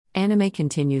Anime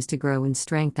continues to grow in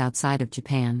strength outside of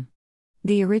Japan.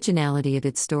 The originality of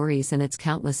its stories and its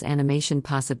countless animation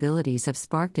possibilities have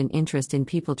sparked an interest in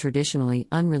people traditionally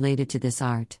unrelated to this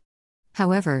art.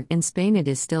 However, in Spain it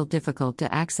is still difficult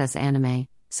to access anime,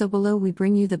 so below we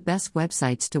bring you the best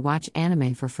websites to watch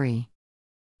anime for free.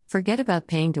 Forget about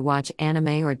paying to watch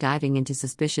anime or diving into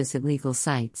suspicious illegal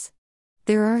sites.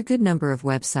 There are a good number of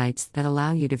websites that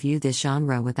allow you to view this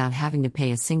genre without having to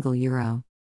pay a single euro.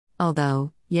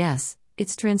 Although, yes,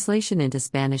 its translation into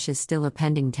Spanish is still a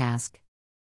pending task.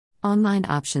 Online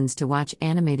options to watch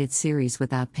animated series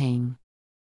without paying.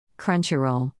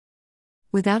 Crunchyroll.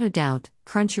 Without a doubt,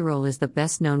 Crunchyroll is the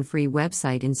best-known free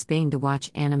website in Spain to watch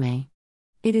anime.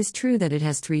 It is true that it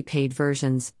has 3 paid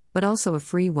versions, but also a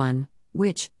free one,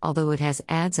 which, although it has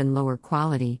ads and lower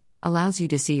quality, allows you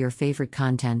to see your favorite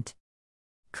content.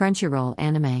 Crunchyroll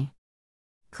Anime.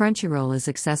 Crunchyroll is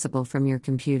accessible from your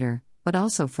computer, but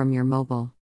also from your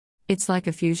mobile. It's like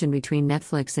a fusion between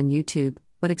Netflix and YouTube,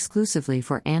 but exclusively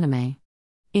for anime.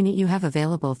 In it you have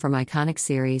available from iconic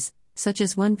series, such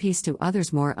as One Piece to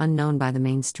others more unknown by the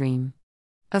mainstream.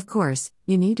 Of course,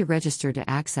 you need to register to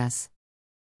access.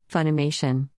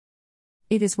 Funimation.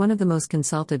 It is one of the most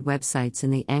consulted websites in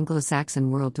the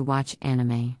Anglo-Saxon world to watch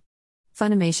anime.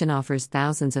 Funimation offers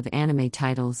thousands of anime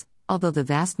titles, although the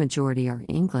vast majority are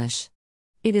English.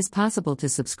 It is possible to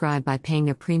subscribe by paying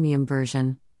a premium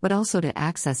version, but also to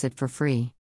access it for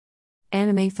free.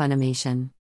 Anime Funimation.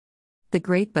 The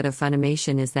great but of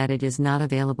Funimation is that it is not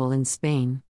available in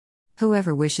Spain.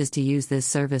 Whoever wishes to use this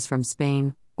service from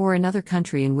Spain, or another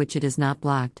country in which it is not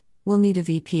blocked, will need a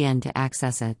VPN to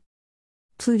access it.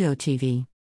 Pluto TV.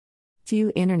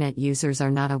 Few internet users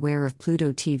are not aware of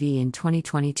Pluto TV in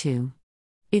 2022.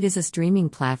 It is a streaming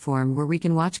platform where we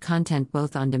can watch content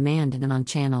both on demand and on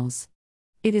channels.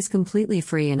 It is completely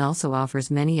free and also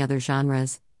offers many other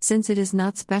genres, since it is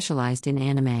not specialized in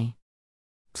anime.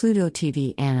 Pluto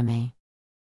TV Anime.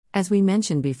 As we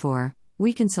mentioned before,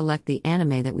 we can select the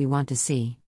anime that we want to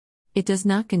see. It does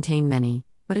not contain many,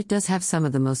 but it does have some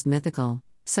of the most mythical,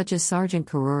 such as Sergeant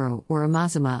Kuroro or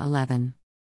Amazuma 11.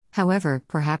 However,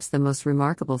 perhaps the most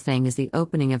remarkable thing is the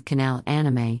opening of Canal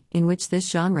Anime, in which this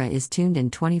genre is tuned in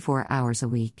 24 hours a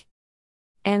week.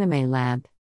 Anime Lab.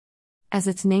 As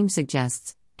its name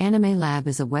suggests, Anime Lab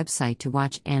is a website to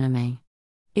watch anime.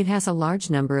 It has a large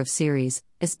number of series,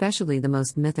 especially the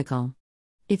most mythical.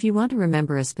 If you want to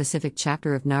remember a specific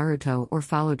chapter of Naruto or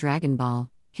follow Dragon Ball,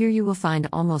 here you will find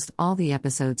almost all the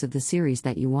episodes of the series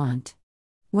that you want.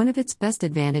 One of its best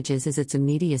advantages is its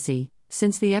immediacy,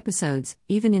 since the episodes,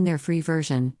 even in their free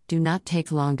version, do not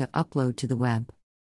take long to upload to the web.